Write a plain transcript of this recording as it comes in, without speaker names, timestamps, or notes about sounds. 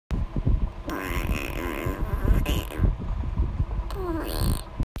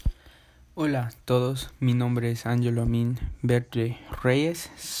Hola a todos, mi nombre es Ángelo Amin Bertre Reyes,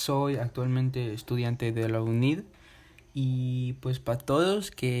 soy actualmente estudiante de la UNID y pues para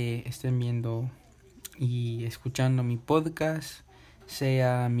todos que estén viendo y escuchando mi podcast,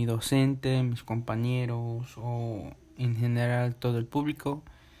 sea mi docente, mis compañeros o en general todo el público,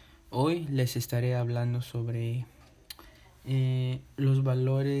 hoy les estaré hablando sobre los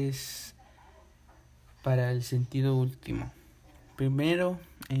valores para el sentido último. Primero,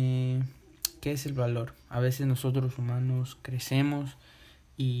 ¿qué es el valor? A veces nosotros humanos crecemos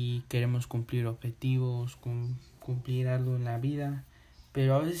y queremos cumplir objetivos, cumplir algo en la vida,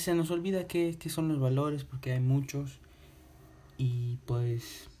 pero a veces se nos olvida qué son los valores porque hay muchos y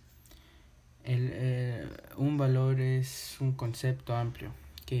pues un valor es un concepto amplio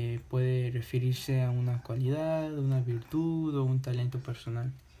que puede referirse a una cualidad, una virtud o un talento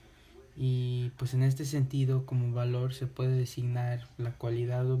personal. Y pues en este sentido, como valor se puede designar la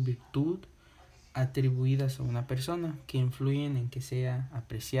cualidad o virtud atribuidas a una persona que influyen en que sea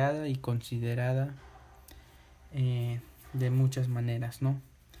apreciada y considerada de muchas maneras, ¿no?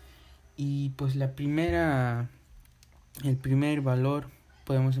 Y pues el primer valor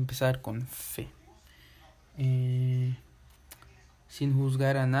podemos empezar con fe. Sin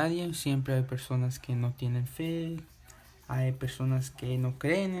juzgar a nadie, siempre hay personas que no tienen fe. Hay personas que no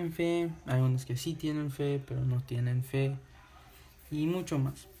creen en fe, hay unos que sí tienen fe, pero no tienen fe, y mucho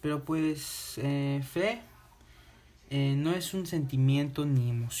más. Pero pues fe no es un sentimiento ni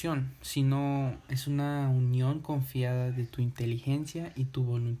emoción, sino es una unión confiada de tu inteligencia y tu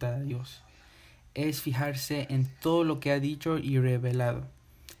voluntad a Dios. Es fijarse en todo lo que ha dicho y revelado,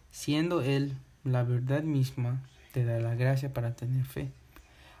 siendo Él la verdad misma, te da la gracia para tener fe.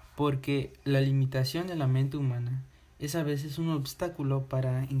 Porque la limitación de la mente humana es a veces un obstáculo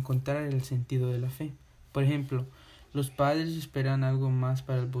para encontrar el sentido de la fe. Por ejemplo, los padres esperan algo más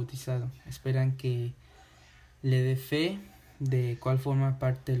para el bautizado. Esperan que le dé fe de cuál forma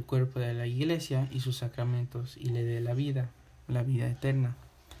parte del cuerpo de la iglesia y sus sacramentos y le dé la vida eterna.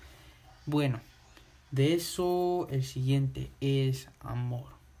 Bueno, de eso el siguiente es amor.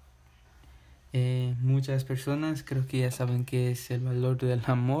 Muchas personas creo que ya saben qué es el valor del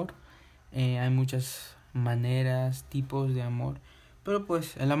amor. Hay muchas maneras, tipos de amor, pero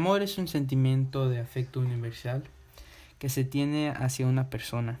pues el amor es un sentimiento de afecto universal que se tiene hacia una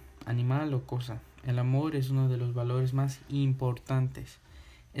persona, animal o cosa. El amor es uno de los valores más importantes.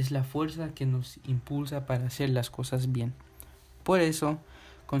 Es la fuerza que nos impulsa para hacer las cosas bien. Por eso,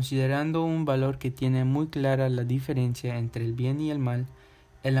 considerando un valor que tiene muy clara la diferencia entre el bien y el mal,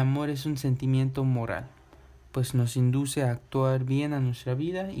 el amor es un sentimiento moral, pues nos induce a actuar bien a nuestra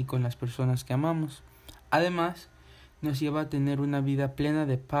vida y con las personas que amamos. Además, nos lleva a tener una vida plena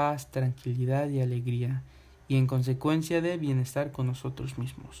de paz, tranquilidad y alegría, y en consecuencia de bienestar con nosotros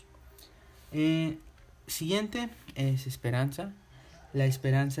mismos. Siguiente es esperanza. La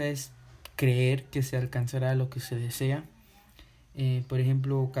esperanza es creer que se alcanzará lo que se desea. Por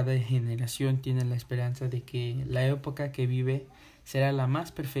ejemplo, cada generación tiene la esperanza de que la época que vive será la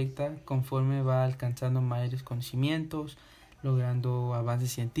más perfecta conforme va alcanzando mayores conocimientos, logrando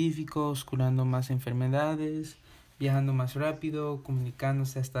avances científicos, curando más enfermedades, viajando más rápido,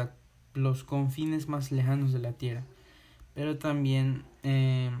 comunicándose hasta los confines más lejanos de la Tierra. Pero también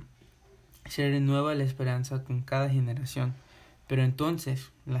se renueva la esperanza con cada generación. Pero entonces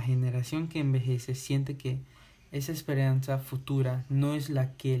la generación que envejece siente que esa esperanza futura no es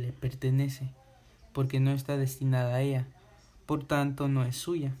la que le pertenece, porque no está destinada a ella. Por tanto, no es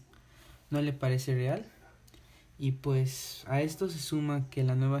suya. ¿No le parece real? Y pues a esto se suma que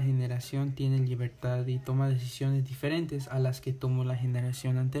la nueva generación tiene libertad y toma decisiones diferentes a las que tomó la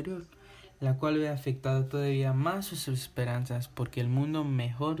generación anterior, la cual ve afectada todavía más sus esperanzas porque el mundo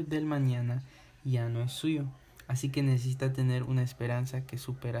mejor del mañana ya no es suyo. Así que necesita tener una esperanza que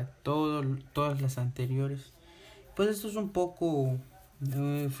supera todas las anteriores. Pues esto es un poco,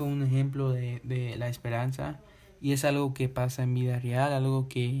 fue un ejemplo de la esperanza. Y es algo que pasa en vida real, algo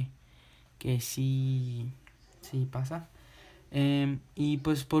que sí pasa. Y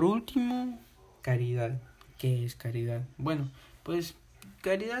pues por último, caridad. ¿Qué es caridad? Bueno, pues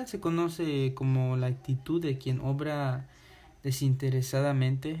caridad se conoce como la actitud de quien obra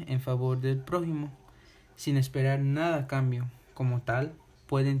desinteresadamente en favor del prójimo, sin esperar nada a cambio. Como tal,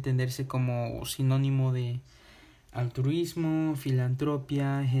 puede entenderse como sinónimo de altruismo,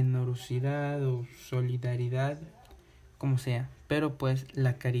 filantropía, generosidad o solidaridad, como sea. Pero pues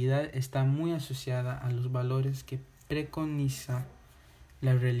la caridad está muy asociada a los valores que preconiza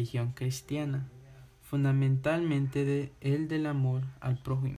la religión cristiana, fundamentalmente el del amor al prójimo.